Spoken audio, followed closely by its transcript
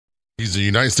He's a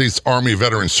United States Army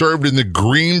veteran, served in the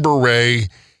Green Beret.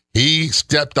 He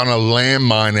stepped on a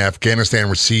landmine in Afghanistan,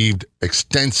 received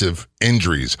extensive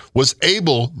injuries, was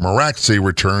able miraculously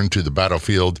return to the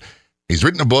battlefield. He's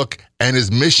written a book, and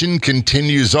his mission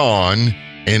continues on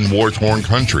in war-torn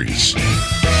countries.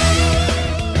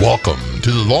 Welcome to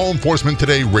the Law Enforcement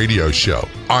Today radio show.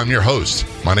 I'm your host.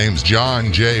 My name's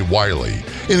John J. Wiley.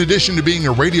 In addition to being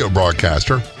a radio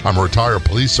broadcaster, I'm a retired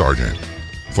police sergeant.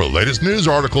 For the latest news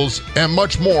articles and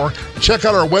much more, check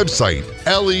out our website,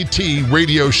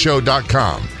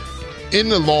 letradioshow.com. In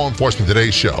the Law Enforcement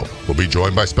Today show, we'll be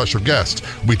joined by special guests.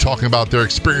 We'll be talking about their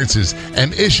experiences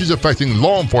and issues affecting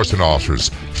law enforcement officers,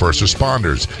 first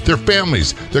responders, their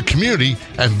families, their community,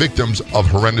 and victims of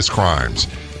horrendous crimes.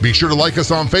 Be sure to like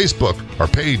us on Facebook. Our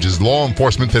page is Law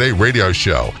Enforcement Today Radio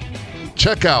Show.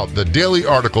 Check out the daily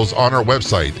articles on our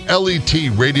website,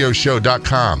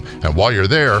 letradioshow.com. And while you're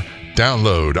there,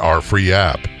 download our free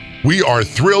app. We are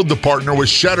thrilled to partner with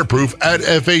Shatterproof at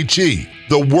FHE,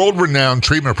 the world-renowned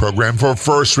treatment program for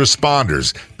first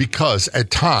responders, because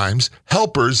at times,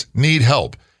 helpers need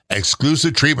help.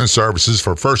 Exclusive treatment services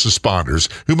for first responders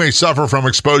who may suffer from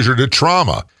exposure to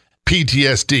trauma,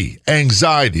 PTSD,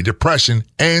 anxiety, depression,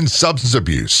 and substance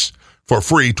abuse. For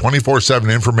free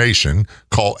 24/7 information,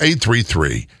 call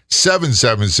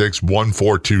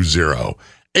 833-776-1420.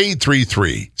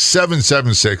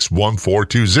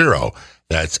 833-776-1420.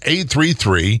 That's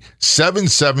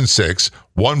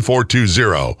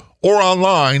 833-776-1420. Or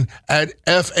online at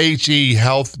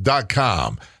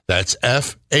fhehealth.com. That's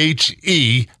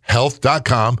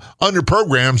fhehealth.com. Under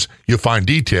programs, you'll find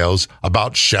details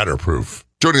about Shatterproof.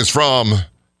 Joining us from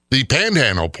the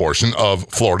Panhandle portion of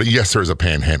Florida. Yes, there's a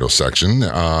Panhandle section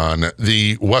on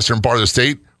the western part of the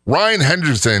state. Ryan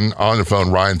Henderson on the phone.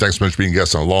 Ryan, thanks so much for being a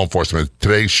guest on Law Enforcement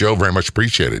Today's show. Very much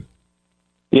appreciated.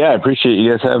 Yeah, I appreciate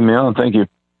you guys having me on. Thank you.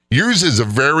 Yours is a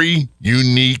very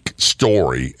unique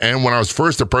story. And when I was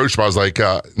first approached, I was like,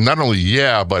 not only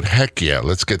but heck yeah,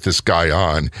 let's get this guy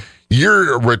on.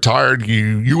 You're a retired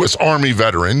U.S. Army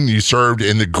veteran. You served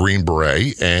in the Green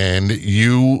Beret, and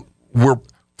you were,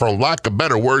 for lack of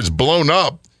better words, blown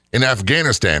up in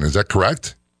Afghanistan. Is that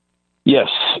correct? Yes.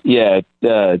 Yeah,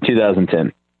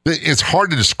 2010. It's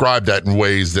hard to describe that in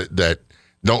ways that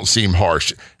don't seem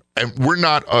harsh. And we're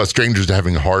not strangers to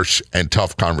having harsh and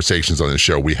tough conversations on this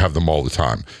show. We have them all the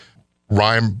time.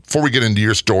 Ryan, before we get into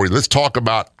your story, let's talk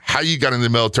about how you got in the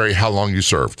military, how long you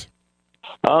served.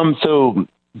 So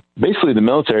basically the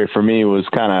military for me was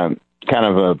kind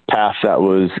of a path that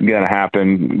was going to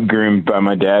happen, groomed by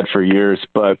my dad for years.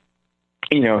 But,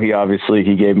 he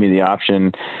gave me the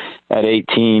option. At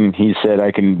 18, he said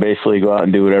I can basically go out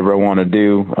and do whatever I want to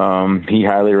do. He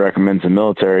highly recommends the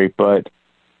military, but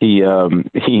he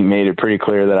made it pretty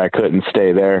clear that I couldn't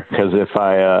stay there, because if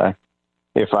I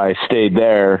stayed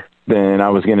there, then I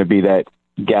was going to be that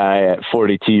guy at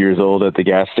 42 years old at the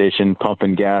gas station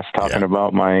pumping gas, talking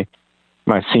about my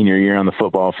senior year on the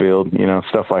football field,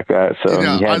 stuff like that. So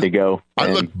he had to go.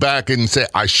 I look back and say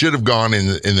I should have gone in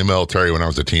the military when I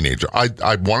was a teenager. I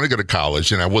wanted to go to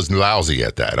college, and I was lousy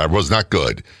at that. I was not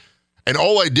good. And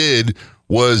all I did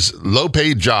was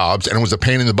low-paid jobs, and it was a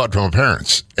pain in the butt for my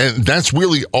parents. And that's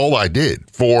really all I did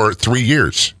for 3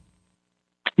 years.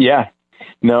 Yeah.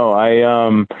 No,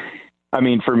 for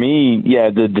me,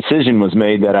 the decision was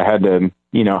made that I had to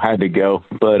go.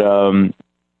 But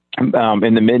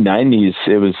in the mid-90s,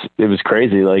 it was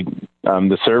crazy. Like,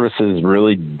 the services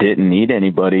really didn't need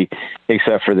anybody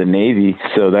except for the Navy.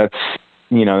 So that's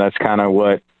kind of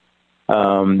what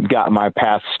got my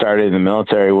path started in the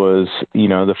military. Was,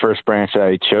 the first branch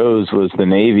I chose was the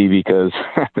Navy, because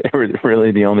they were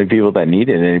really the only people that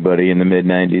needed anybody in the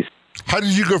mid-90s. How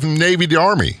did you go from Navy to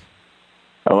Army?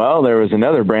 Well, there was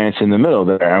another branch in the middle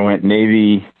there. I went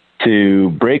Navy to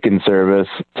break-in service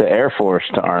to Air Force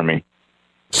to Army.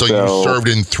 So you served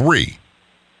in 3?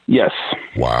 Yes.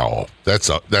 Wow. That's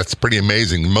pretty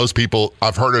amazing. Most people,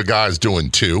 I've heard of guys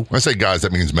doing 2. When I say guys,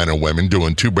 that means men and women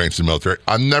doing 2 branches of the military.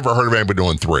 I've never heard of anybody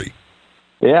doing 3.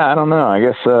 Yeah, I don't know. I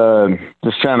guess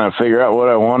just trying to figure out what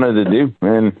I wanted to do,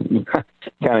 and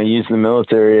kind of use the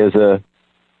military as a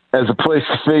place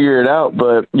to figure it out.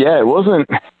 But yeah, it wasn't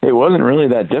really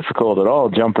that difficult at all,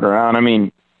 jumping around. I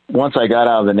mean, once I got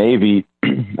out of the Navy,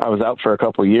 I was out for a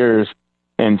couple of years.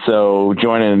 And so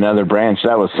joining another branch,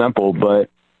 that was simple. But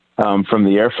from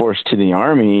the Air Force to the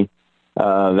Army,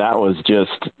 that was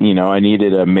just, I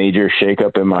needed a major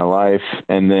shakeup in my life.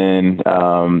 And then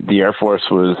the Air Force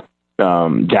was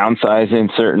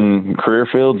downsizing certain career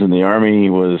fields, and the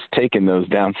Army was taking those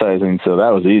downsizing. So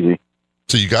that was easy.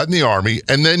 So you got in the Army,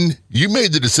 and then you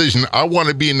made the decision, I want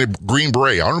to be in the Green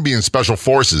Beret. I want to be in Special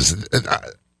Forces.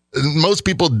 Most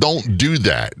people don't do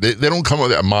that. They don't come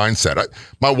with that mindset.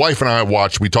 My wife and I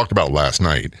we talked about it last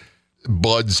night,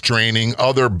 BUD/S training,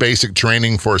 other basic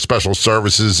training for special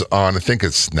services on, I think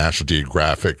it's National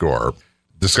Geographic or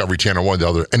Discovery Channel, one or the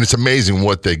other. And it's amazing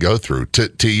what they go through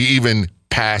to even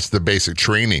pass the basic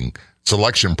training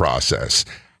selection process.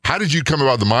 How did you come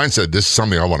about the mindset, this is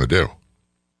something I want to do?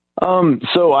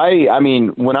 So I mean,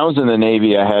 when I was in the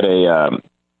Navy, I had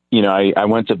I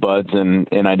went to BUD/S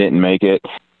and I didn't make it.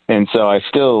 And so I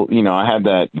still, I had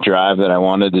that drive that I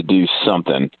wanted to do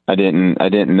something. I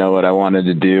didn't know what I wanted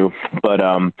to do, but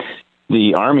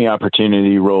the Army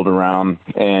opportunity rolled around,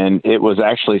 and it was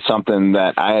actually something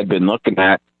that I had been looking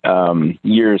at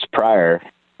years prior,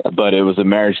 but it was a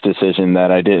marriage decision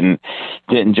that I didn't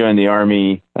join the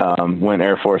Army, went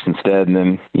Air Force instead. And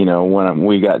then, when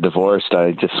we got divorced,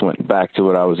 I just went back to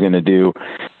what I was going to do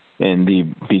in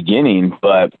the beginning.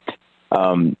 But,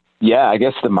 yeah, I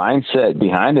guess the mindset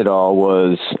behind it all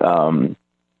was,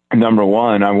 number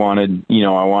one, I wanted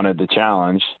the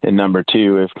challenge. And number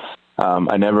two, if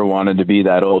I never wanted to be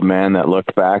that old man that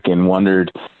looked back and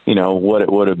wondered, what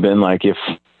it would have been like if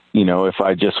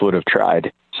I just would have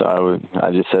tried. So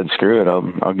I just said, screw it.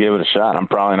 I'll give it a shot. I'm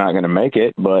probably not going to make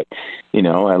it, but,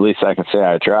 at least I can say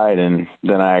I tried. And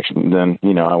then I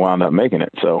wound up making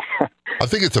it. So I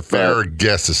think it's a fair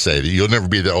guess to say that you'll never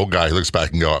be the old guy who looks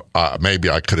back and go, maybe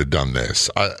I could have done this.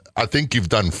 I think you've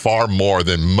done far more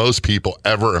than most people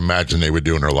ever imagined they would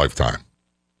do in their lifetime.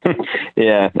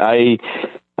 Yeah, that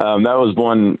was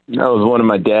one of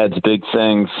my dad's big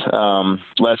things,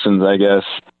 lessons, I guess,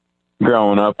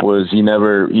 growing up, was you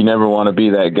never want to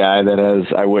be that guy that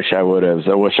has, I wish I would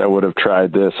have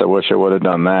tried this. I wish I would have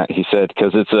done that. He said,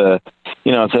 because it's a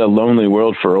lonely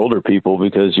world for older people,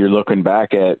 because you're looking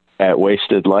back at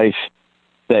wasted life,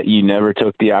 that you never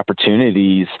took the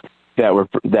opportunities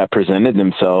that presented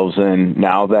themselves. And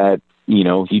now that,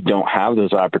 you don't have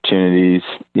those opportunities,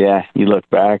 yeah, you look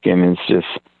back and it's just,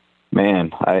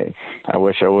 man, I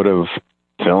wish I would have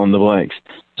fill in the blanks.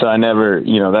 So I never,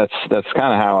 that's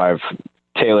kind of how I've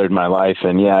tailored my life.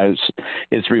 And yeah,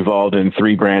 it's revolved in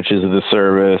 3 branches of the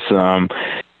service,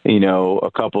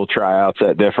 a couple tryouts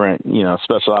at different,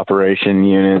 special operation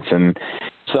units and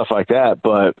stuff like that.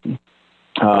 But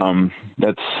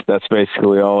that's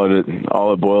basically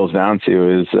all it boils down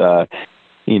to is,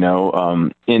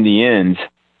 in the end,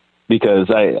 because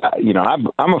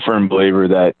I'm a firm believer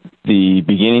that the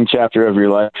beginning chapter of your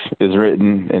life is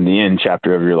written and the end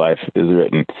chapter of your life is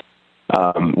written.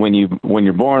 When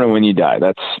you're born and when you die,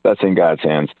 that's in God's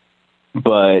hands.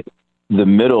 But the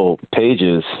middle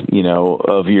pages,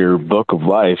 of your book of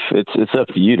life, it's up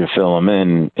to you to fill them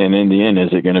in. And in the end,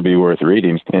 is it going to be worth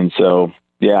reading? And so,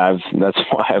 yeah, that's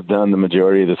why I've done the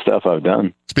majority of the stuff I've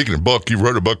done. Speaking of book, you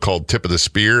wrote a book called Tip of the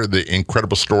Spear, The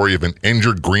Incredible Story of an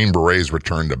Injured Green Beret's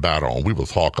Return to Battle. We will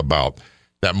talk about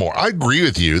that more. I agree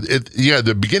with you.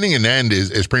 The beginning and end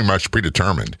is pretty much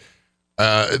predetermined.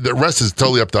 The rest is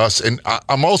totally up to us. And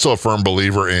I'm also a firm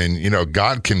believer in,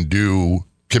 God can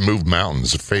move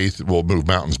mountains. Faith will move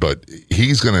mountains, but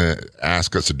he's going to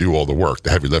ask us to do all the work, the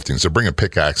heavy lifting. So bring a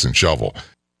pickaxe and shovel.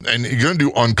 And you're going to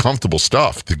do uncomfortable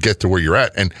stuff to get to where you're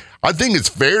at. And I think it's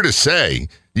fair to say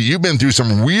you've been through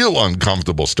some real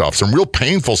uncomfortable stuff, some real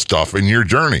painful stuff in your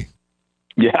journey.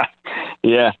 Yeah.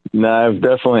 No, I've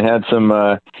definitely had some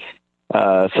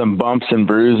bumps and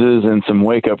bruises and some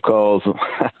wake-up calls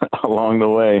along the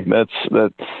way. That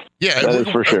is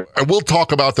for sure. We'll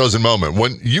talk about those in a moment.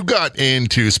 When you got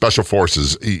into Special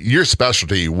Forces, your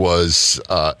specialty was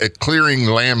clearing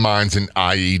landmines and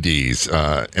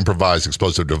IEDs, improvised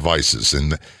explosive devices,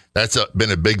 and that's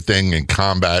been a big thing in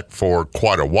combat for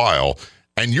quite a while.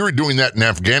 And you were doing that in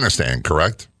Afghanistan,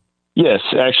 correct? Yes,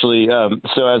 actually.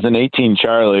 So as an 18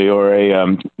 Charlie or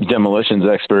a demolitions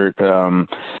expert,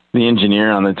 the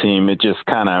engineer on the team, it just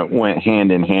kind of went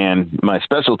hand in hand. My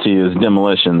specialty is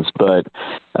demolitions, but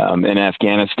in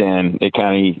Afghanistan, it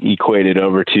kind of equated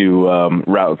over to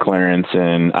route clearance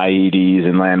and IEDs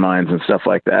and landmines and stuff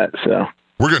like that. So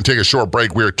we're going to take a short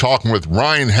break. We are talking with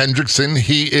Ryan Hendrickson.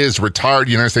 He is retired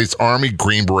United States Army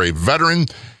Green Beret veteran.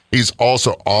 He's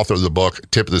also author of the book,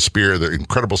 Tip of the Spear, The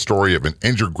Incredible Story of an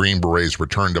Injured Green Beret's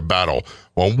Return to Battle.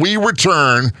 When we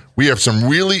return, we have some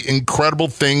really incredible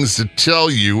things to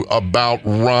tell you about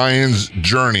Ryan's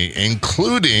journey,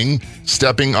 including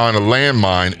stepping on a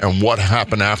landmine and what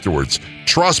happened afterwards.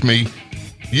 Trust me,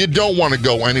 you don't want to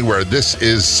go anywhere. This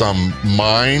is some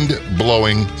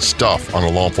mind-blowing stuff on the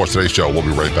Law Enforcement Today show. We'll be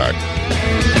right back.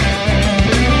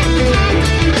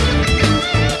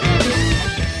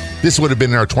 This would have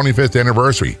been our 25th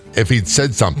anniversary. If he'd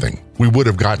said something, we would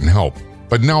have gotten help.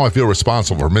 But now I feel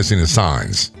responsible for missing the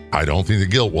signs. I don't think the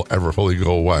guilt will ever fully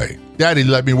go away. Daddy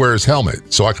let me wear his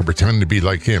helmet so I could pretend to be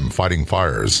like him fighting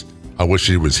fires. I wish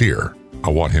he was here. I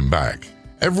want him back.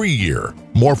 Every year,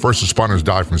 more first responders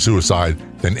die from suicide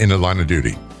than in the line of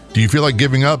duty. Do you feel like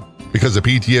giving up because of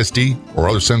PTSD or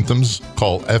other symptoms?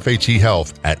 Call FHE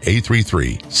Health at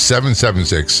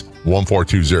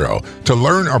 833-776-1420 to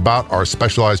learn about our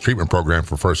specialized treatment program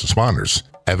for first responders.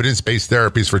 Evidence-based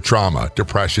therapies for trauma,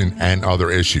 depression, and other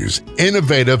issues.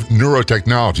 Innovative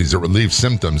neurotechnologies that relieve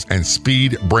symptoms and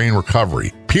speed brain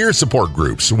recovery. Peer support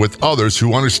groups with others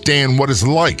who understand what it's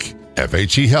like.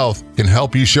 FHE Health can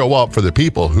help you show up for the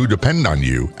people who depend on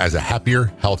you as a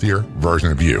happier, healthier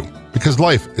version of you. Because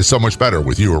life is so much better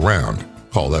with you around.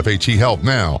 Call FHE Health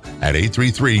now at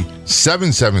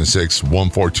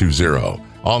 833-776-1420.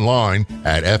 Online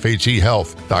at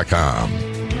FHEHealth.com.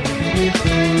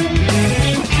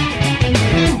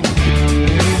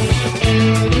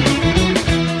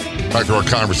 Back to our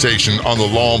conversation on the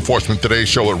Law Enforcement Today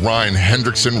show with Ryan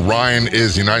Hendrickson. Ryan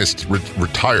is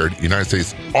retired United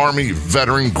States Army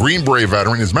veteran, Green Beret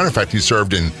veteran. As a matter of fact, he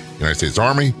served in United States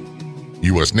Army,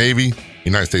 U.S. Navy,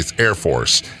 United States Air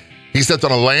Force. He stepped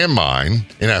on a landmine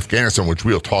in Afghanistan, which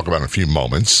we'll talk about in a few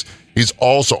moments. He's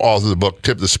also authored the book,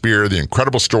 Tip the Spear, The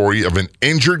Incredible Story of an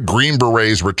Injured Green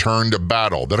Beret's Return to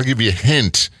Battle. That'll give you a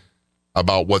hint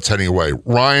about what's heading away.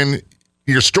 Ryan,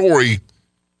 your story,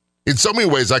 in so many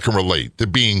ways I can relate to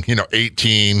being,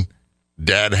 18,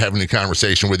 dad having a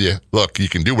conversation with you. Look, you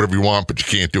can do whatever you want, but you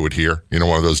can't do it here.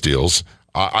 One of those deals.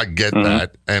 I get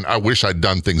that, and I wish I'd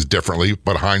done things differently,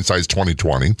 but hindsight's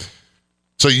 20/20.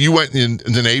 So you went in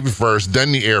the Navy first,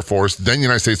 then the Air Force, then the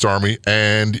United States Army,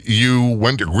 and you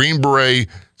went to Green Beret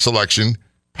selection,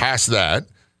 passed that,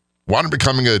 wound up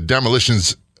becoming a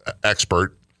demolitions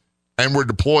expert, and were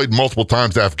deployed multiple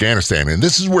times to Afghanistan. And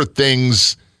this is where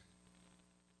things,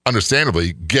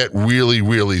 understandably, get really,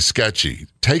 really sketchy.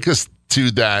 Take us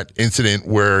to that incident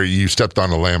where you stepped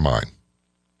on a landmine.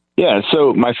 Yeah,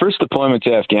 so my first deployment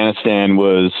to Afghanistan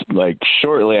was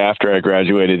shortly after I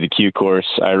graduated the Q course.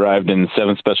 I arrived in the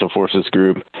 7th Special Forces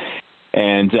Group,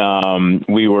 and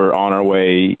we were on our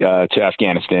way to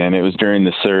Afghanistan. It was during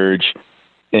the surge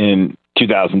in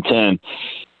 2010.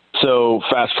 So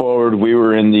fast forward, we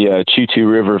were in the Chutu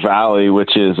River Valley,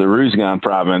 which is Uruzgan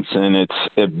province, and it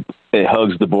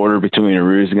hugs the border between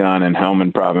Uruzgan and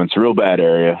Helmand province. Real bad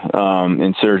area.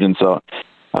 Insurgents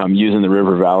using the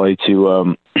river valley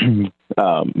to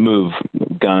move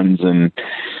guns and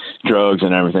drugs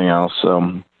and everything else.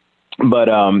 So, but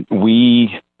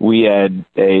we had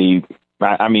I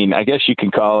guess you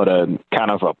can call it a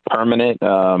kind of a permanent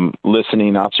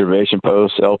listening observation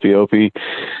post, LPOP,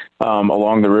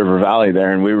 along the river valley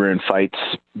there, and we were in fights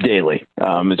daily.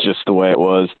 It's just the way it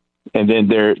was. And then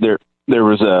there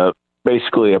was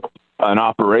basically an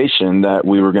operation that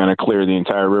we were going to clear the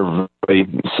entire river. They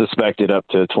suspected up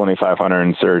to 2,500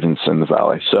 insurgents in the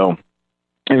valley. So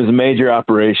it was a major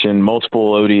operation,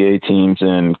 multiple ODA teams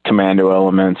and commando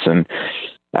elements and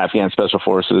Afghan Special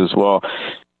Forces. Well,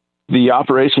 the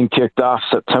operation kicked off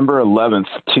September 11th,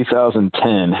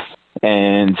 2010.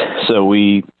 And so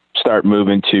we start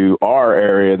moving to our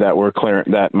area that we're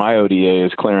clearing, that my ODA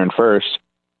is clearing first,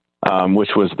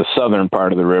 which was the southern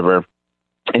part of the river.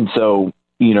 And so,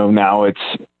 now it's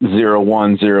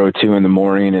 01:02 in the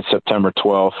morning. It's September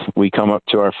 12th. We come up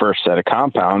to our first set of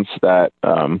compounds that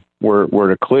we're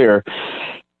to clear.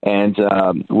 And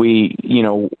we,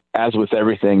 as with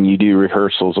everything, you do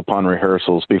rehearsals upon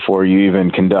rehearsals before you even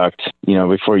conduct,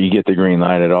 before you get the green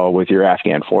light at all with your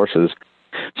Afghan forces.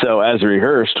 So as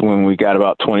rehearsed, when we got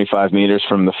about 25 meters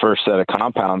from the first set of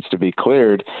compounds to be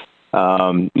cleared,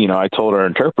 I told our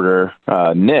interpreter,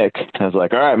 Nick, I was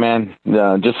like, all right, man,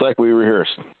 just like we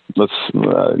rehearsed, let's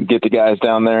get the guys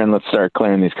down there and let's start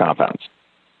clearing these compounds.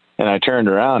 And I turned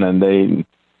around and they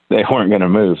weren't going to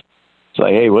move. It's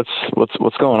like, hey, what's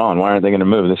going on? Why aren't they going to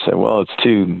move? They said, well, it's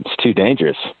too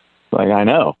dangerous. Like, I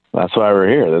know. That's why we're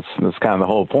here. That's kind of the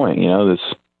whole point, this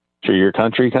for your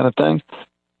country kind of thing.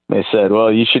 They said,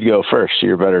 well, you should go first.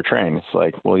 You're better trained. It's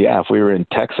like, well, yeah, if we were in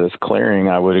Texas clearing,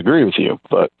 I would agree with you,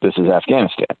 but this is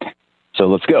Afghanistan. So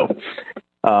let's go.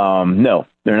 No,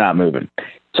 they're not moving.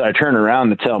 So I turn around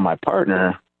to tell my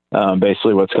partner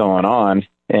basically what's going on,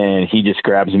 and he just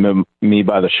grabs me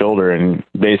by the shoulder and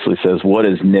basically says, what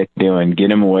is Nick doing?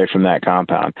 Get him away from that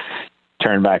compound.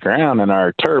 Turn back around, and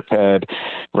our Terp had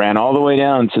ran all the way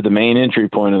down to the main entry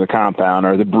point of the compound,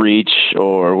 or the breach,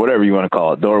 or whatever you want to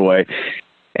call it, doorway.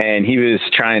 And he was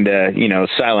trying to,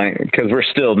 silent, because we're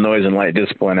still noise and light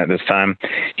discipline at this time.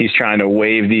 He's trying to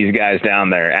wave these guys down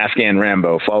there, Afghan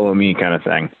Rambo, follow me kind of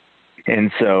thing. And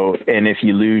so, and if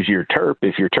you lose your Terp,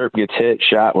 if your Terp gets hit,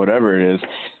 shot, whatever it is,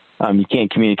 you can't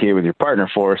communicate with your partner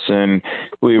force. And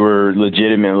we were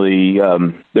legitimately,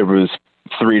 there was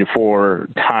 3 to 4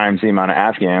 times the amount of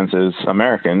Afghans as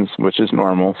Americans, which is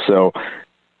normal. So,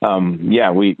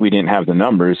 we didn't have the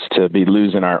numbers to be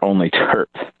losing our only terp.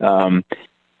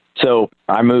 So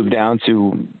I moved down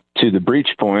to the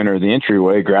breach point or the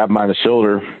entryway, grabbed him by the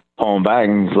shoulder, pull him back,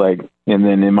 and and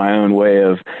then in my own way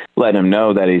of letting him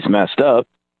know that he's messed up,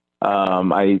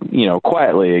 I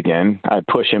quietly again, I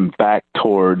push him back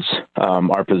towards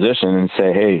our position and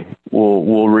say, hey,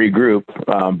 we'll regroup,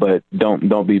 but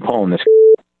don't be pulling this.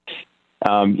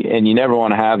 And you never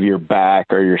want to have your back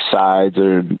or your sides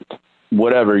or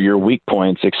whatever your weak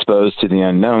points exposed to the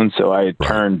unknown. So I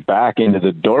turned back into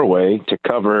the doorway to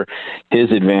cover his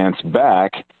advance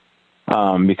back,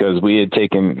 because we had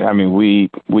taken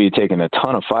a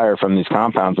ton of fire from these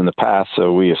compounds in the past.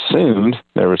 So we assumed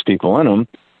there was people in them.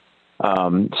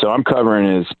 So I'm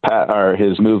covering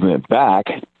his movement back,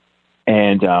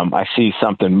 and I see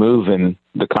something move in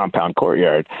the compound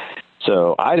courtyard.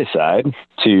 So I decide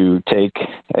to take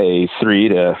a 3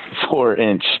 to 4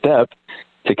 inch step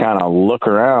to kind of look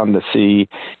around to see,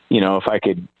 if I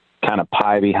could kind of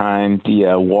pie behind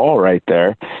the wall right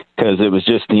there, because it was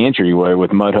just the entryway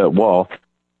with mud hut wall.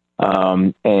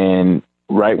 And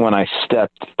right when I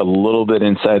stepped a little bit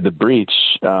inside the breach,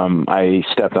 I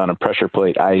stepped on a pressure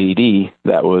plate IED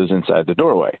that was inside the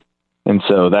doorway. And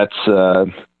so that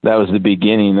was the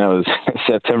beginning. That was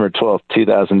September 12th,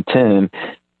 2010,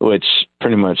 which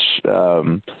pretty much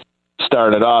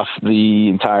started off the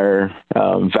entire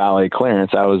valley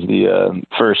clearance. I was the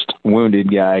first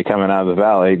wounded guy coming out of the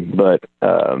valley, but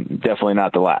definitely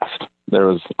not the last. There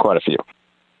was quite a few.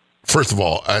 First of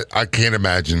all, I can't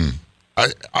imagine.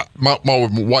 My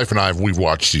wife and I, we've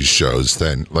watched these shows.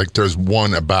 Then, there's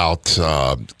one about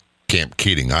Camp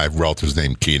Keating. I have relatives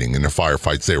named Keating and the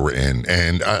firefights they were in,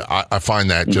 and I find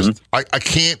that just I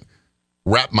can't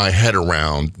wrap my head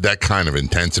around that kind of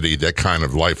intensity, that kind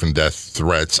of life and death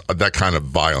threats, that kind of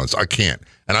violence. I can't.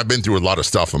 And I've been through a lot of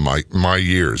stuff in my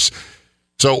years.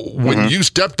 So when you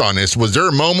stepped on this, was there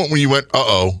a moment when you went,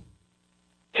 uh-oh?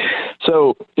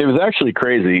 So it was actually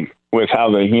crazy with how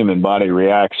the human body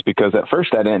reacts, because at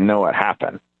first I didn't know what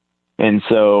happened. And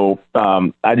so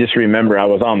I just remember I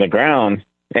was on the ground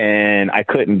and I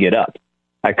couldn't get up.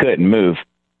 I couldn't move.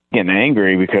 Getting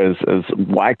angry because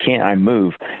why can't I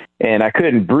move? And I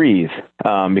couldn't breathe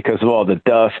because of all the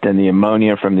dust and the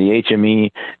ammonia from the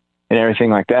HME and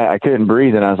everything like that. I couldn't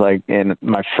breathe. And I was like, and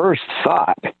my first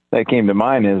thought that came to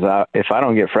mind is if I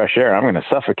don't get fresh air, I'm going to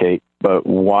suffocate. But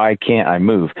why can't I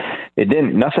move?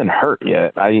 Nothing hurt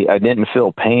yet. I didn't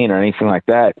feel pain or anything like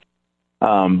that.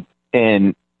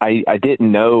 And I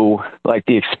didn't know,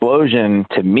 the explosion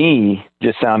to me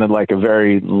just sounded like a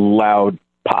very loud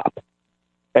pop.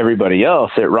 Everybody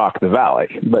else, it rocked the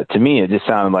valley, but to me, it just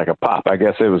sounded like a pop. I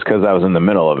guess it was because I was in the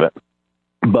middle of it.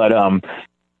 But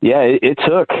it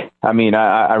took.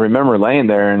 I remember laying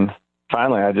there, and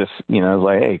finally, I just was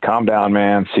like, "Hey, calm down,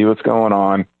 man. See what's going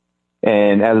on."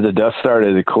 And as the dust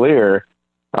started to clear,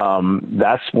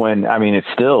 that's when it's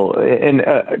still.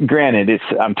 And granted,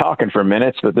 I'm talking for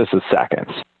minutes, but this is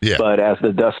seconds. Yeah. But as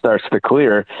the dust starts to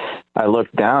clear, I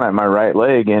look down at my right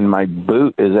leg, and my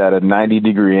boot is at a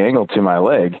 90-degree angle to my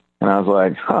leg. And I was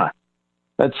like,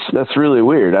 that's really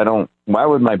weird. Why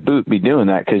would my boot be doing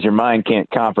that? Because your mind can't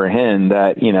comprehend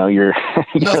that, you're...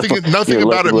 Nothing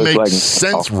about it makes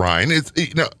sense, Ryan. It's,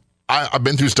 I've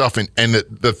been through stuff, and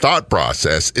the thought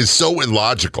process is so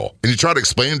illogical. And you try to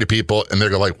explain it to people, and they're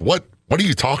like, what are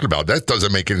you talking about? That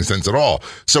doesn't make any sense at all.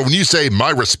 So when you say my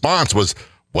response was,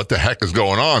 what the heck is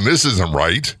going on? This isn't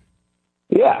right.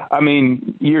 Yeah,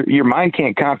 your mind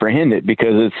can't comprehend it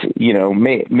because it's,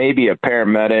 maybe a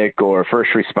paramedic or a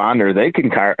first responder, they can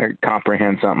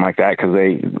comprehend something like that because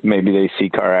they see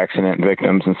car accident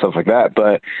victims and stuff like that.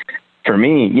 But for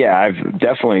me, yeah, I've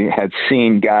definitely had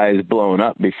seen guys blown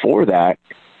up before that,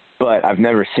 but I've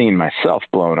never seen myself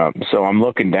blown up. So I'm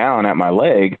looking down at my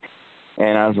leg,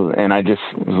 and I just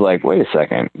was like, wait a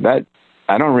second,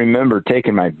 I don't remember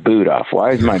taking my boot off.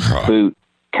 Why is my boot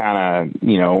kind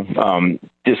of,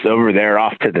 just over there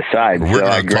off to the side? We're so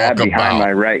I grabbed behind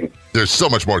my right. There's so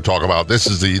much more to talk about. This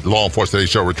is the Law Enforcement Today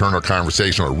Show. Return our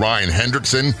conversation with Ryan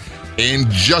Hendrickson in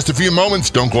just a few moments.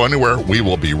 Don't go anywhere. We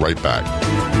will be right back.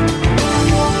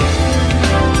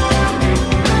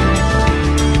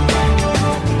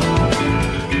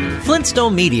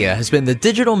 Flintstone Media has been the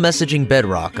digital messaging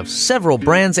bedrock of several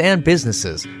brands and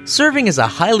businesses, serving as a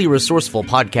highly resourceful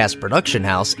podcast production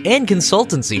house and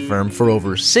consultancy firm for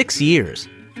over 6 years.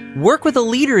 Work with a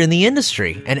leader in the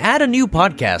industry and add a new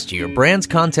podcast to your brand's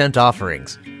content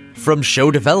offerings. From show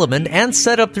development and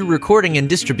setup through recording and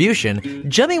distribution,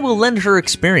 Jemmy will lend her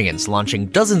experience launching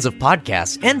dozens of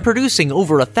podcasts and producing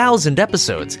over 1,000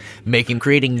 episodes, making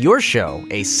creating your show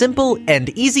a simple and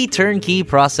easy turnkey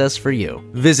process for you.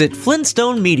 Visit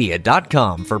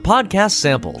FlintstoneMedia.com for podcast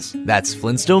samples. That's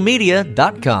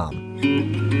FlintstoneMedia.com.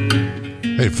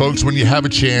 Hey, folks, when you have a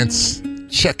chance,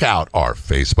 check out our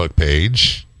Facebook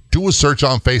page. Do a search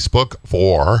on Facebook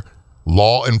for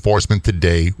Law Enforcement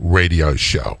Today Radio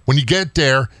Show. When you get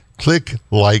there, click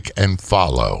like and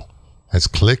follow. That's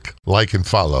click like and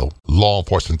follow Law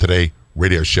Enforcement Today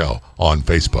Radio Show on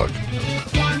Facebook.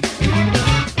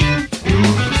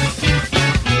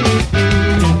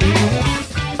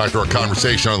 Back to our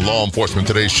conversation on Law Enforcement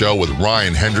Today's show with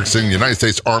Ryan Hendrickson, United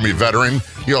States Army veteran.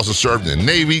 He also served in the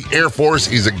Navy, Air Force.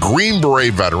 He's a Green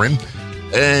Beret veteran,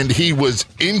 and he was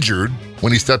injured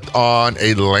when he stepped on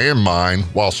a landmine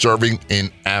while serving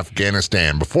in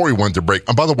Afghanistan before he went to break.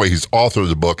 And by the way, he's author of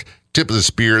the book, Tip of the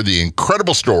Spear, the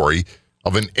incredible story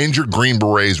of an injured Green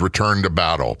Beret's return to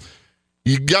battle.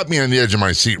 You got me on the edge of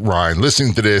my seat, Ryan.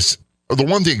 Listening to this, the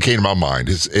one thing that came to my mind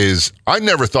is I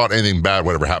never thought anything bad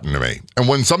would ever happen to me. And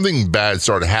when something bad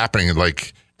started happening,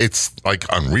 it's like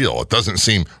unreal. It doesn't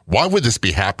seem, why would this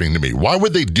be happening to me? Why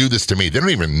would they do this to me? They don't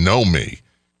even know me.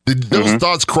 Did those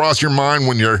thoughts cross your mind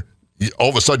when all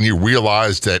of a sudden you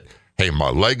realize that, hey,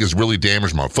 my leg is really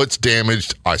damaged, my foot's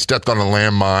damaged, I stepped on a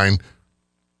landmine?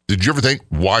 Did you ever think,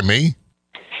 why me?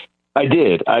 I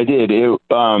did.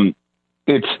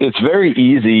 It's very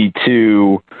easy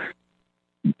to.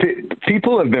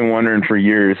 People have been wondering for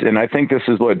years, and I think this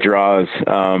is what draws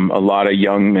a lot of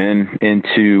young men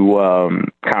into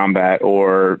combat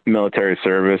or military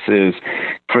service, is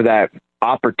for that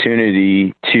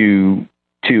opportunity to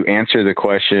answer the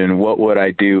question, what would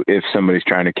I do if somebody's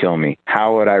trying to kill me?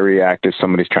 How would I react if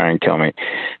somebody's trying to kill me?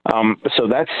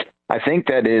 So I think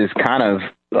that is kind of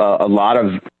a lot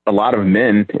of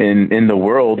men in the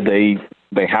world. They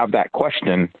have that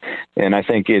question, and I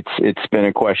think it's been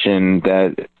a question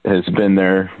that has been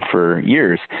there for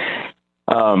years,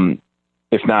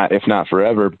 if not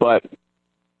forever. But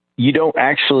you don't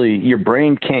actually, your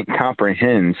brain can't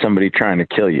comprehend somebody trying to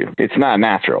kill you. It's not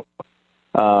natural.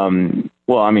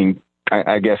 Well, I mean,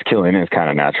 I guess killing is kind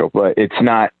of natural, but it's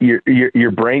not.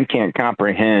 Your brain can't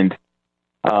comprehend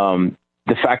the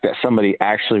fact that somebody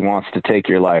actually wants to take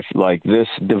your life. Like, this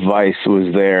device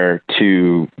was there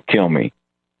to kill me.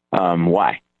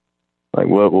 Why? Like,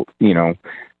 what?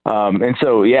 And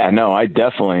so, yeah, no, I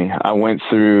went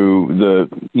through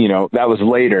that was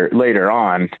later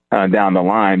on down the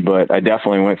line, but I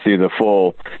definitely went through the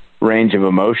full range of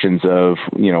emotions of,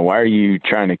 why are you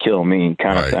trying to kill me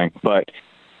kind of thing. But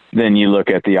then you look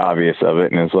at the obvious of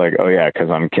it and it's like, oh yeah, because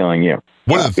I'm killing you.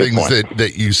 One of the things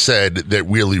that you said that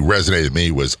really resonated with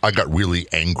me was I got really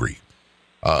angry.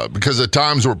 Because at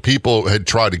times where people had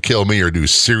tried to kill me or do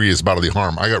serious bodily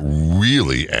harm, I got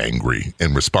really angry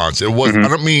in response. It was, I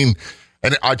don't mean,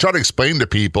 and I try to explain to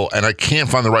people and I can't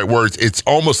find the right words. It's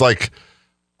almost like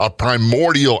a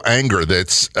primordial anger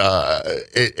that's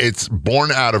it's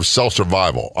born out of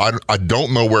self-survival. I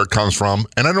don't know where it comes from,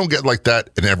 and I don't get like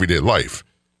that in everyday life.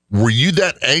 Were you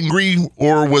that angry,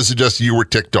 or was it just you were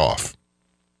ticked off?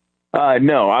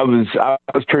 No, I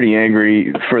was pretty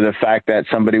angry for the fact that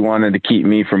somebody wanted to keep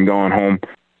me from going home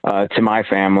to my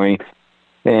family,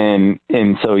 and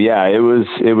so yeah, it was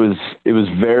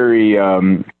very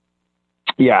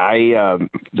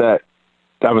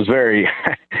I was very,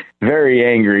 very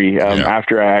angry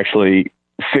after I actually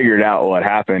figured out what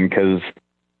happened. Because,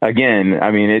 again, I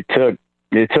mean, it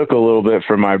took a little bit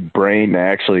for my brain to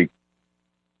actually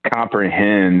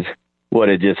comprehend what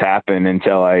had just happened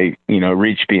until I,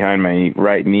 reached behind my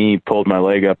right knee, pulled my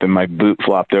leg up, and my boot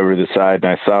flopped over the side,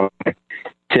 and I saw my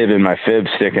tib and my fib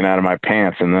sticking out of my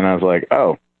pants, and then I was like,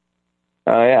 oh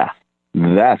yeah.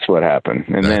 That's what happened.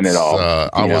 And then it all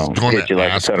hit you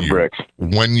like a ton of bricks.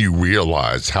 When you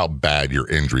realized how bad your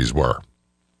injuries were.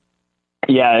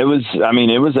 Yeah, it was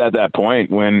at that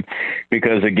point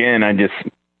because again,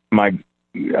 my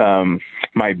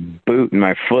boot and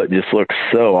my foot just looked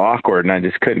so awkward, and I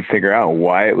just couldn't figure out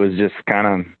why it was just kind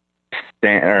of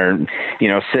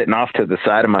sitting off to the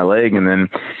side of my leg. And then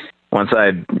once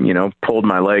I, pulled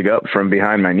my leg up from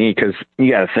behind my knee, because you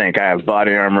got to think, I have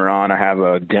body armor on, I have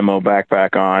a demo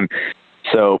backpack on,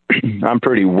 so I'm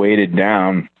pretty weighted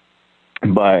down.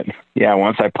 But yeah,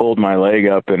 once I pulled my leg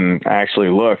up and actually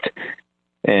looked,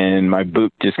 and my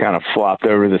boot just kind of flopped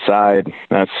over the side,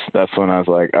 that's when I was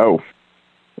like, oh,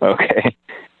 okay.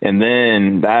 And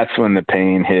then that's when the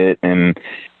pain hit, and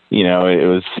it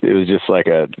was just like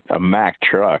a Mack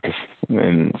truck.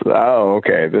 And,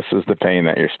 okay, this is the pain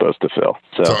that you're supposed to feel.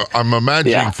 So I'm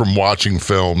imagining from watching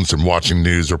films and watching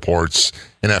news reports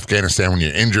in Afghanistan, when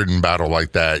you're injured in battle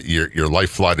like that, you're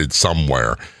life flighted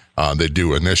somewhere. They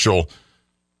do initial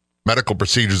medical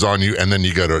procedures on you, and then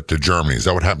you go to Germany. Is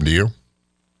that what happened to you?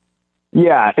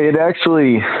 Yeah,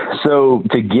 so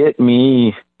to get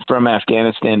me from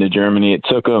Afghanistan to Germany, it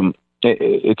took them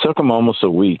almost a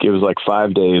week. It was like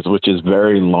 5 days, which is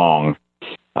very long.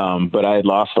 But I had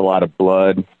lost a lot of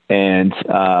blood, and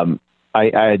I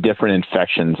had different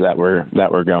infections that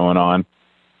were going on.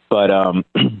 But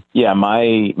yeah,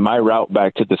 my route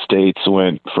back to the States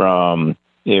went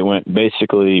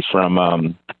basically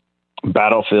from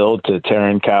battlefield to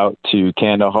Tarin-Kowt to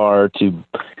Kandahar to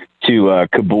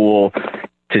Kabul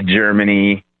to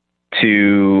Germany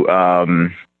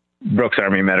to Brooks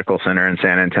Army Medical Center in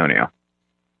San Antonio.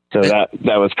 So that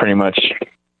was pretty much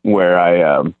where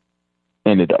I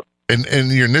ended up.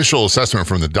 And your initial assessment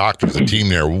from the doctors, the team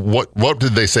there, what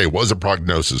did they say? What was the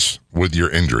prognosis with your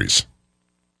injuries?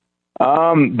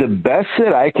 The best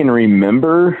that I can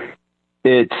remember,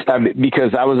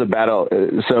 because I was a battle.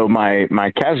 So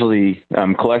my casualty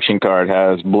collection card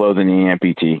has below the knee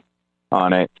amputee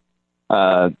on it.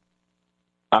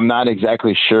 I'm not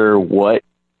exactly sure what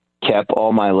kept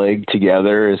all my leg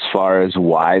together as far as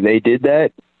why they did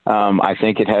that. I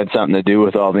think it had something to do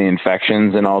with all the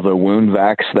infections and all the wound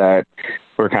vacs that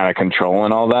were kind of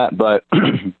controlling all that. But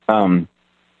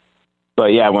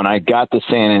yeah, when I got to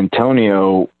San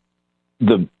Antonio,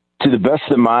 to the best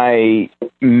of my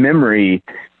memory,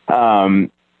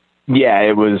 it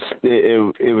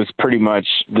was pretty much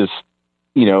this,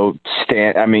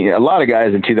 I mean, a lot of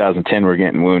guys in 2010 were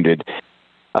getting wounded.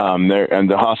 And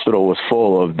the hospital was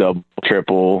full of double,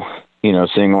 triple,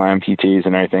 single amputees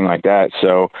and everything like that.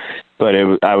 So, but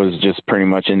I was just pretty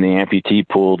much in the amputee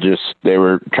pool. They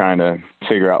were trying to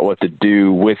figure out what to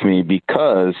do with me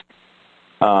because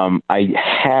I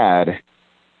had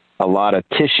a lot of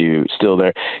tissue still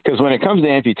there. Because when it comes to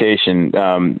amputation,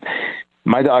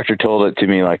 my doctor told it to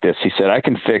me like this. He said, I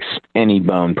can fix any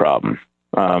bone problem.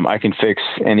 I can fix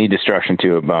any destruction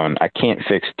to a bone. I can't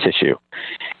fix tissue.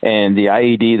 And the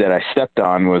IED that I stepped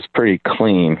on was pretty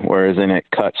clean, whereas then it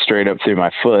cut straight up through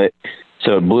my foot.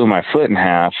 So it blew my foot in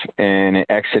half and it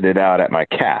exited out at my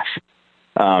calf.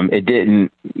 It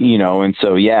didn't, and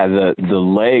so, yeah, the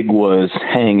leg was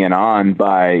hanging on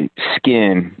by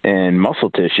skin and muscle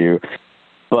tissue,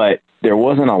 but there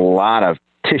wasn't a lot of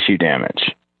tissue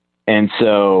damage. And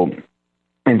so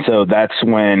that's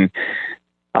when,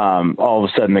 all of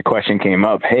a sudden the question came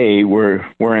up, hey,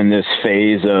 we're in this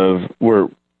phase of the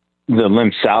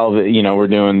limb salvage, we're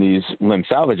doing these limb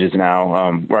salvages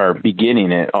now. We're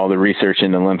beginning it, all the research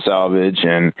into limb salvage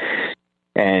and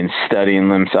studying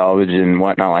limb salvage and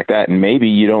whatnot like that. And maybe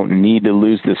you don't need to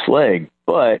lose this leg,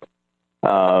 but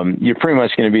you're pretty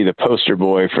much going to be the poster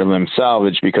boy for limb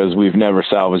salvage because we've never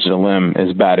salvaged a limb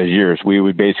as bad as yours. We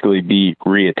would basically be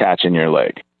reattaching your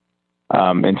leg.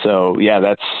 And so, yeah,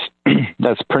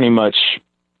 that's pretty much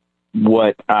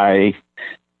what I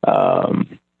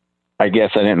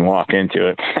guess I didn't walk into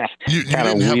it. You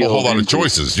didn't have a whole lot of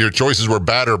choices. Your choices were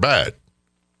bad or bad.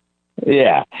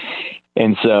 Yeah.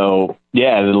 And so,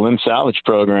 yeah, the limb salvage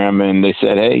program, and they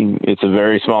said, hey, it's a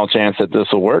very small chance that this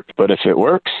will work, but if it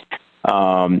works,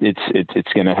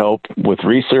 it's going to help with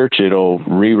research. It'll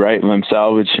rewrite limb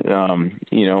salvage,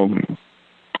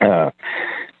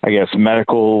 I guess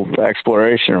medical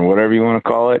exploration or whatever you want to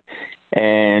call it.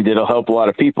 And it'll help a lot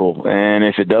of people. And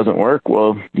if it doesn't work,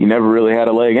 well, you never really had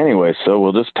a leg anyway, so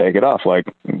we'll just take it off like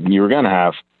you were going to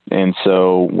have. And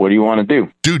so what do you want to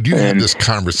do? Dude, you had this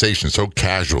conversation so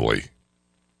casually.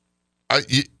 I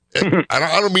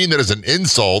don't mean that as an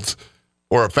insult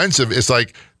or offensive. It's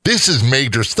like, this is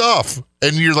major stuff.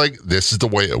 And you're like, this is the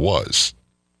way it was.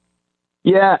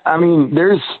 Yeah, I mean,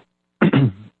 there's,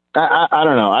 I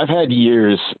don't know. I've had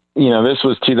years, this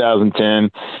was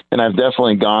 2010, and I've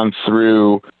definitely gone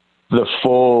through the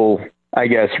full, I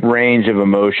guess, range of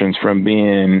emotions from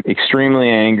being extremely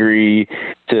angry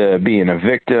to being a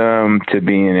victim, to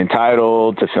being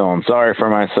entitled, to feeling sorry for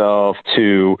myself,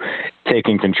 to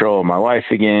taking control of my life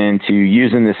again, to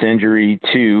using this injury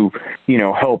to,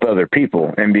 help other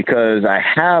people. And because I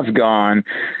have gone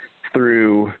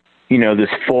through, this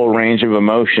full range of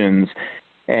emotions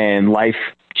and life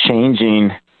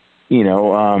changing,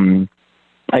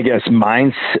 I guess,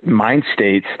 mind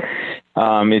states,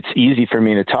 it's easy for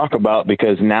me to talk about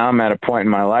because now I'm at a point in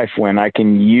my life when I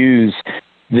can use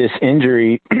this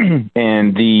injury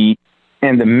and the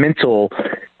and the mental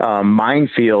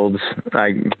minefields,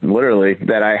 literally,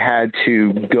 that I had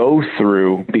to go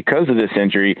through because of this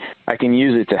injury, I can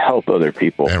use it to help other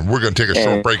people. And we're going to take a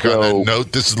short break on that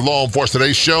note. This is Law Enforcement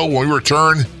Today's show. When we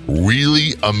return,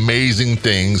 really amazing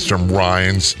things from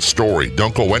Ryan's story.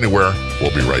 Don't go anywhere.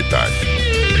 We'll be right back.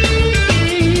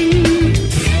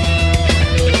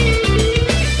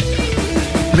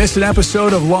 Missed an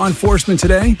episode of Law Enforcement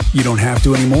Today? You don't have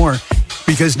to anymore,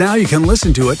 because now you can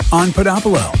listen to it on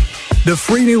Podopolo, the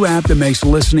free new app that makes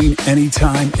listening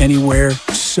anytime, anywhere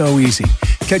so easy.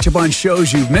 Catch up on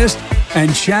shows you've missed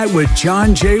and chat with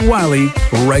John J. Wiley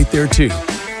right there too.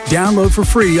 Download for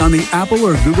free on the Apple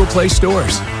or Google Play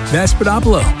stores. That's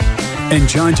Podopolo. And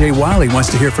John J. Wiley wants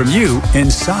to hear from you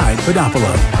inside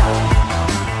Podopolo.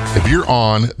 If you're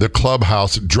on the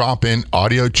Clubhouse drop-in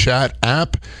audio chat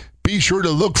app, be sure to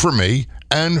look for me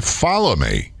and follow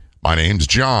me. My name's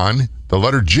John, the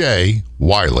letter J,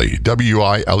 Wiley,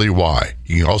 W-I-L-E-Y.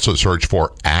 You can also search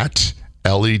for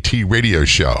 @LET Radio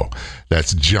Show.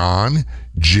 That's John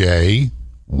J.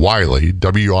 Wiley,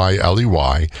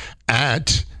 W-I-L-E-Y,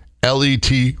 @LET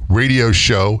Radio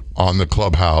Show on the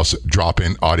Clubhouse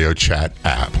drop-in audio chat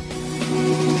app.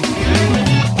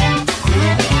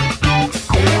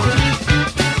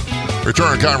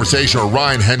 Return conversation with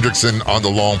Ryan Hendrickson on the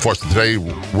Law Enforcement Today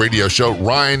radio show.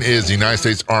 Ryan is a United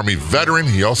States Army veteran.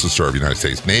 He also served United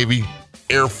States Navy,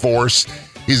 Air Force.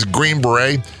 He's a Green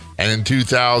Beret. And in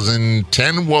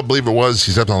 2010, well, I believe it was,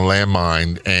 he stepped on a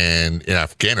landmine and in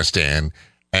Afghanistan,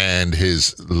 and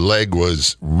his leg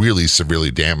was really severely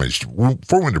damaged.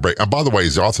 Before we went to break, and by the way,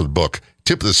 he's the author of the book,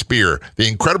 Tip of the Spear, The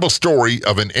Incredible Story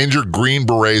of an Injured Green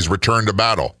Beret's Return to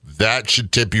Battle. That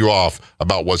should tip you off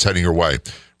about what's heading your way.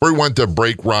 Before we went to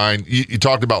break, Ryan, you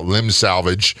talked about limb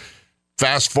salvage.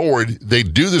 Fast forward, they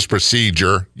do this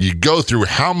procedure. You go through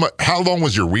how long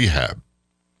was your rehab?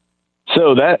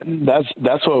 So that's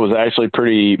what was actually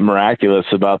pretty miraculous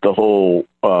about the whole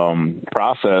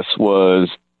process was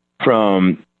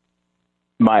from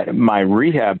my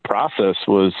rehab process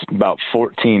was about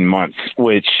 14 months,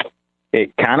 which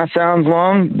it kind of sounds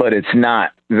long, but it's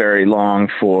not very long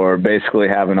for basically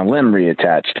having a limb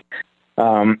reattached.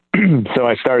 So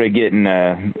I started getting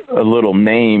a little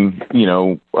name,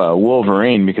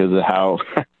 Wolverine, because of how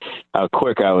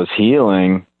quick I was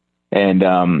healing,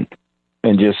 and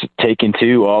just taking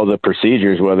to all the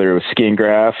procedures, whether it was skin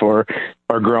graft or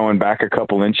growing back a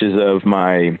couple inches of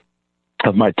my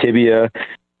tibia,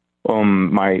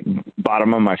 my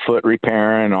bottom of my foot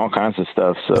repairing, all kinds of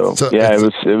stuff. So yeah, it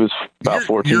was about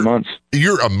 14 months.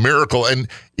 You're a miracle, and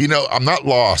I'm not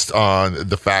lost on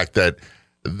the fact that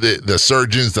the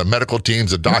surgeons, the medical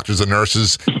teams, the doctors, the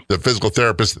nurses, the physical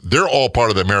therapists, they're all part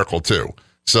of the miracle too.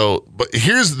 So, but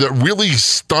here's the really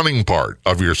stunning part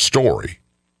of your story.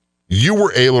 You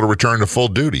were able to return to full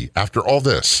duty after all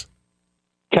this.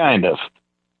 Kind of.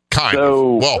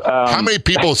 Well, how many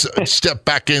people step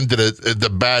back into the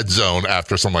bad zone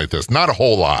after something like this? Not a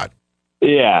whole lot.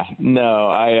 Yeah, no,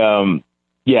 I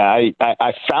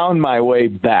found my way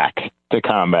back to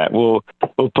combat. We'll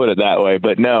put it that way.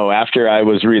 But no, after I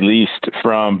was released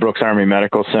from Brooks Army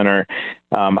Medical Center,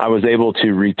 I was able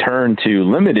to return to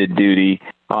limited duty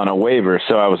on a waiver.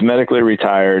 So I was medically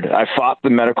retired. I fought the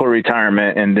medical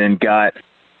retirement and then got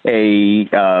a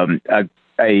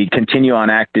continue on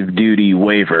active duty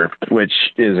waiver, which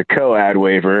is a COAD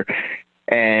waiver.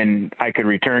 And I could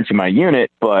return to my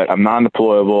unit, but I'm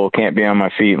non-deployable, can't be on my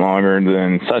feet longer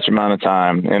than such amount of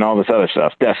time, and all this other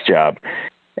stuff, desk job.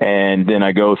 And then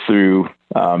I go through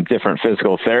different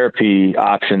physical therapy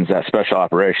options that special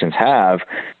operations have,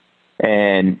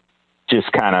 and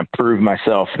just kind of prove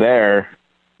myself there.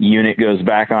 Unit goes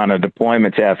back on a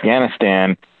deployment to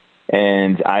Afghanistan,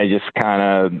 and I just kind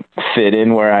of fit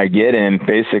in where I get in.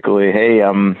 Basically, hey,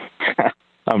 I'm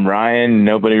Ryan.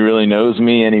 Nobody really knows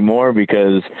me anymore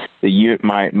because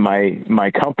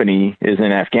my company is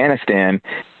in Afghanistan,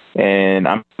 and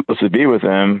I'm supposed to be with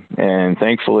them. And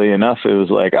thankfully enough, it was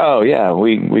like, oh yeah,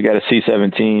 we got a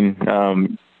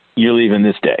C-17. You're leaving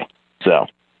this day. So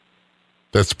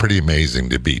that's pretty amazing,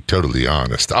 to be totally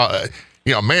honest.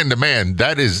 Man to man,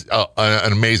 that is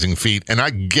an amazing feat, and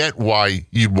I get why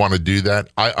you'd want to do that.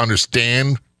 I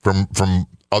understand from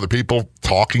other people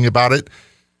talking about it.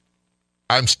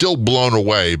 I'm still blown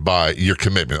away by your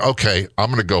commitment. Okay,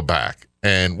 I'm going to go back.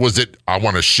 And was it, I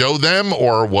want to show them,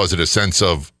 or was it a sense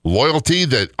of loyalty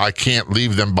that I can't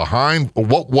leave them behind?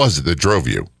 What was it that drove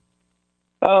you?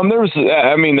 There was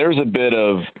a bit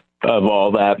of of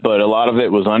all that, but a lot of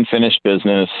it was unfinished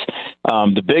business.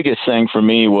 The biggest thing for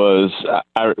me was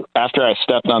after I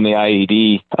stepped on the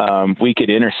IED, we could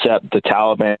intercept the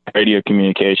Taliban radio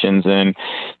communications, and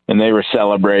they were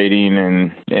celebrating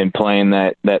and playing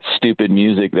that stupid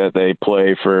music that they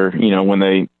play for,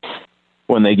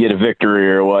 when they get a victory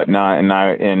or whatnot. And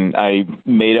I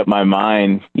made up my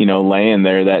mind, laying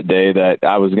there that day, that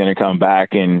I was going to come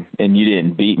back and you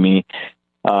didn't beat me.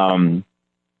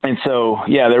 And so,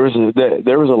 yeah, there was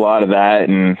a lot of that,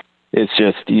 and it's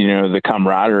just, the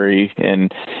camaraderie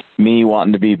and me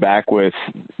wanting to be back with,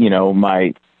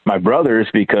 my brothers,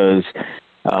 because,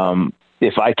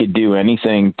 if I could do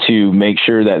anything to make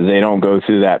sure that they don't go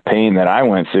through that pain that I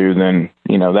went through, then,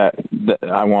 that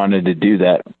I wanted to do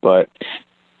that. But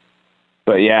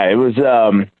yeah, it was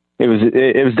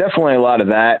definitely a lot of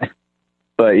that.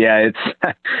 But yeah, it's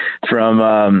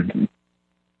from,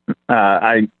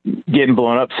 I getting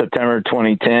blown up September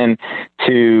 2010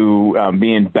 to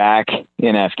being back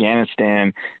in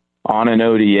Afghanistan on an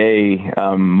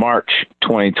ODA March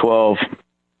 2012.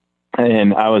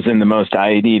 And I was in the most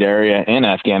IED'd area in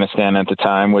Afghanistan at the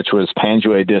time, which was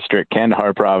Panjwai district,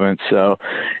 Kandahar province. So,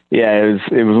 yeah,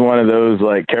 it was one of those,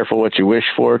 like, careful what you wish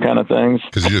for kind of things.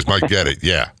 Because you just might get it,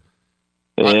 yeah.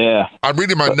 Yeah. I'm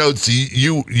reading my notes.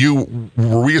 You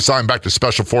were reassigned back to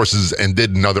Special Forces and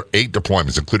did another 8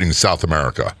 deployments, including South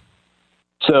America.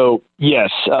 So,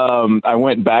 yes, I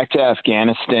went back to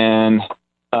Afghanistan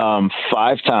 5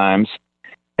 times,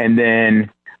 and then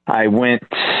I went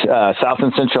South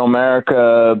and Central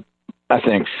America, I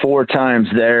think 4 times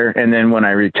there. And then when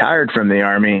I retired from the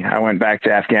Army, I went back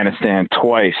to Afghanistan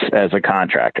twice as a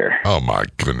contractor. Oh, my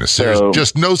goodness. There's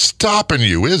just no stopping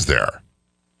you, is there?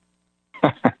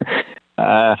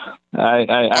 I'm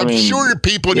sure your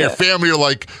people in your family are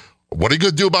like, what are you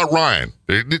going to do about Ryan?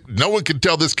 No one can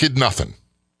tell this kid nothing.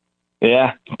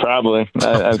 Yeah, probably.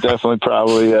 I've definitely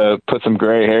put some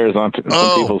gray hairs on some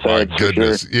people's heads. Oh, my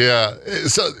goodness. Sure. Yeah.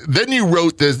 So then you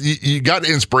wrote this, you got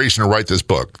inspiration to write this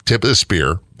book, Tip of the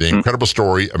Spear, the incredible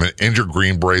story of an injured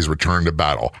Green Beret's return to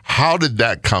battle. How did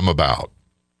that come about?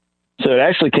 So it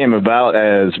actually came about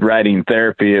as writing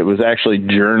therapy. It was actually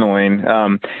journaling.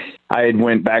 I had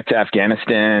went back to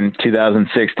Afghanistan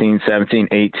 2016, 17,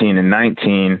 18, and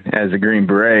 19 as a Green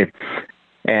Beret.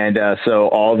 And so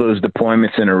all those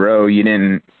deployments in a row, you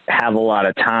didn't have a lot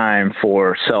of time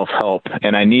for self-help.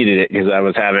 And I needed it because I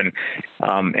was having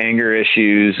anger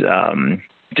issues,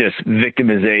 just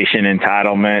victimization,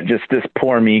 entitlement, just this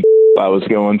poor me I was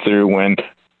going through when,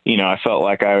 I felt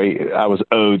like I was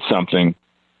owed something.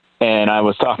 And I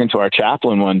was talking to our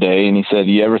chaplain one day, and he said,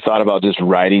 you ever thought about just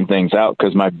writing things out?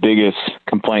 Because my biggest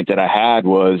complaint that I had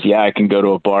was, I can go to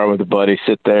a bar with a buddy,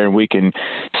 sit there, and we can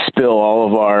spill all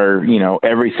of our,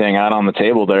 everything out on the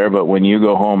table there. But when you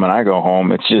go home and I go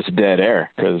home, it's just dead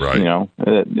air because,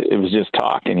 it was just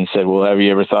talk. And he said, well, have you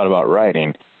ever thought about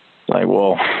writing? Like,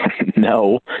 well,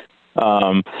 no,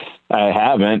 I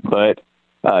haven't. But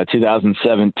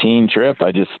 2017 trip,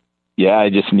 I just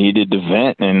needed to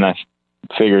vent, and I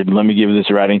figured, let me give this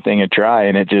writing thing a try.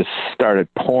 And it just started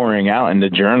pouring out into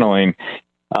journaling.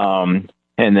 And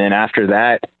then after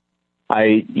that,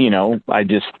 I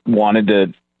just wanted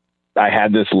to, I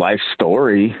had this life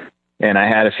story, and I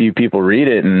had a few people read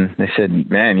it, and they said,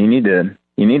 man, you need to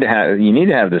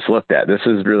have this looked at. This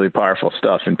is really powerful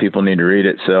stuff, and people need to read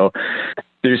it. So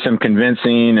through some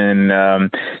convincing and,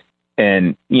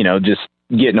 just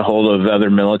getting a hold of other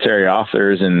military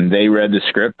authors, and they read the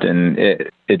script, and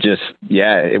it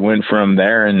went from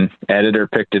there, and editor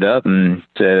picked it up and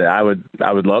said, I would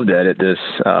love to edit this.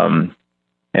 And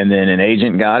then an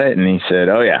agent got it, and he said,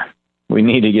 oh yeah, we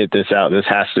need to get this out. This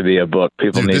has to be a book.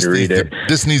 People need to read it.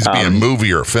 This needs to be a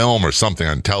movie or a film or something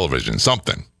on television,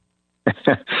 something.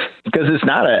 Because it's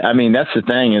not that's the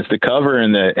thing, is the cover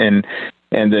and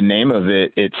the name of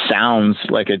it, it sounds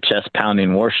like a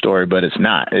chest-pounding war story, but it's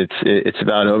not. It's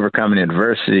about overcoming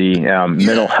adversity,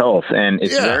 mental health, and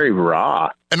it's very raw.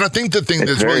 And I think the thing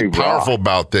that's really powerful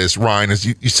about this, Ryan, is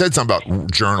you said something about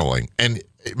journaling. And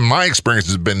my experience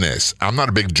has been this. I'm not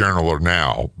a big journaler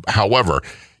now. However,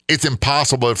 it's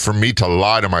impossible for me to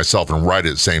lie to myself and write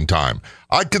at the same time.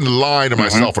 I can lie to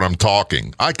myself when I'm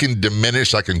talking. I can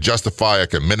diminish, I can justify, I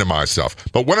can minimize stuff.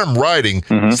 But when I'm writing,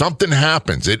 something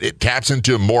happens. It taps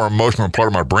into a more emotional part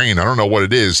of my brain. I don't know what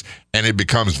it is, and it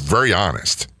becomes very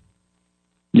honest.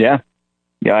 Yeah.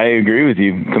 Yeah, I agree with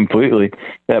you completely.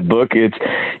 That book, it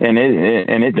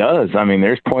does.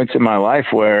 There's points in my life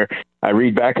where I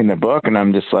read back in the book and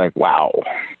I'm just like, wow,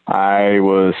 I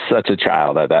was such a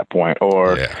child at that point.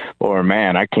 Or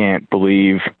man, I can't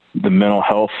believe the mental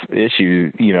health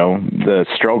issue, the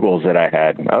struggles that I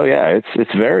had. Oh yeah,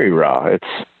 it's very raw.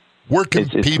 Where can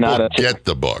people get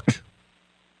the book?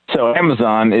 So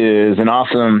Amazon is an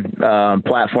awesome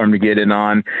platform to get it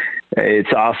on.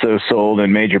 It's also sold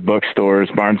in major bookstores,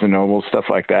 Barnes & Noble, stuff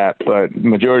like that. But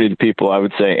majority of the people, I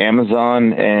would say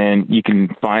Amazon, and you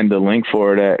can find the link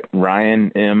for it at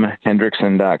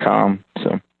RyanMHendrickson.com.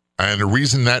 And the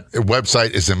reason that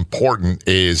website is important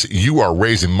is you are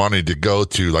raising money to go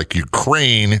to like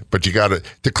Ukraine, but you got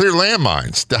to clear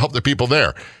landmines to help the people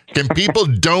there. Can people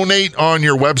donate on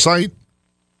your website?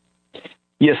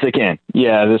 Yes, they can.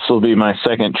 Yeah, this will be my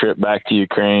second trip back to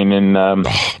Ukraine and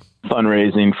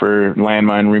fundraising for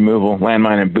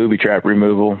landmine and booby trap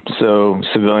removal, so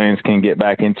civilians can get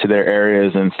back into their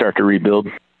areas and start to rebuild.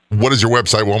 What is your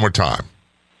website one more time?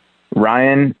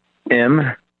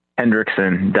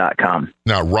 RyanMHendrickson.com.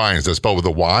 Now, Ryan, is that spelled with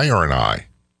a Y or an I?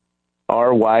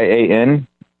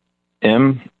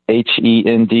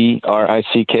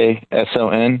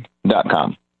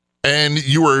 RyanMHendrickson.com. And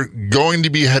you are going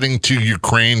to be heading to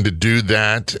Ukraine to do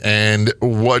that. And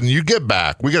when you get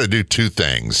back, we got to do two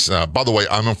things. By the way,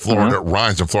 I'm in Florida. Mm-hmm.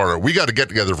 Ryan's in Florida. We got to get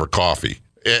together for coffee.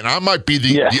 And I might be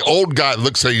the old guy that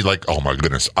looks at you like, oh, my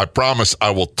goodness, I promise I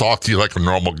will talk to you like a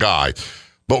normal guy.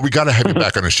 But we got to have you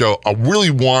back on the show. I really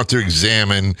want to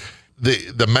examine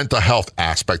the mental health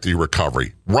aspect of your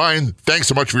recovery. Ryan, thanks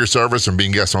so much for your service and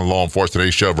being guest on Law Enforcement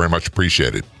Today's show. Very much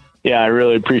appreciated. Yeah, I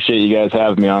really appreciate you guys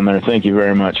having me on there. Thank you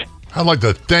very much. I'd like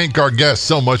to thank our guests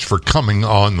so much for coming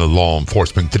on the Law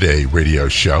Enforcement Today radio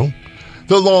show.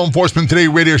 The Law Enforcement Today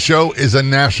radio show is a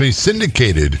nationally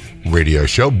syndicated radio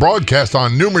show broadcast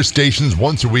on numerous stations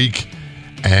once a week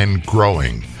and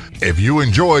growing. If you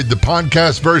enjoyed the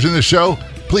podcast version of the show,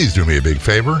 please do me a big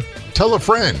favor. Tell a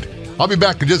friend. I'll be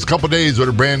back in just a couple days with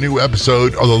a brand new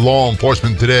episode of the Law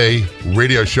Enforcement Today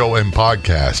radio show and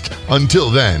podcast.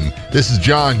 Until then, this is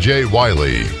John J.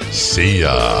 Wiley. See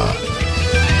ya.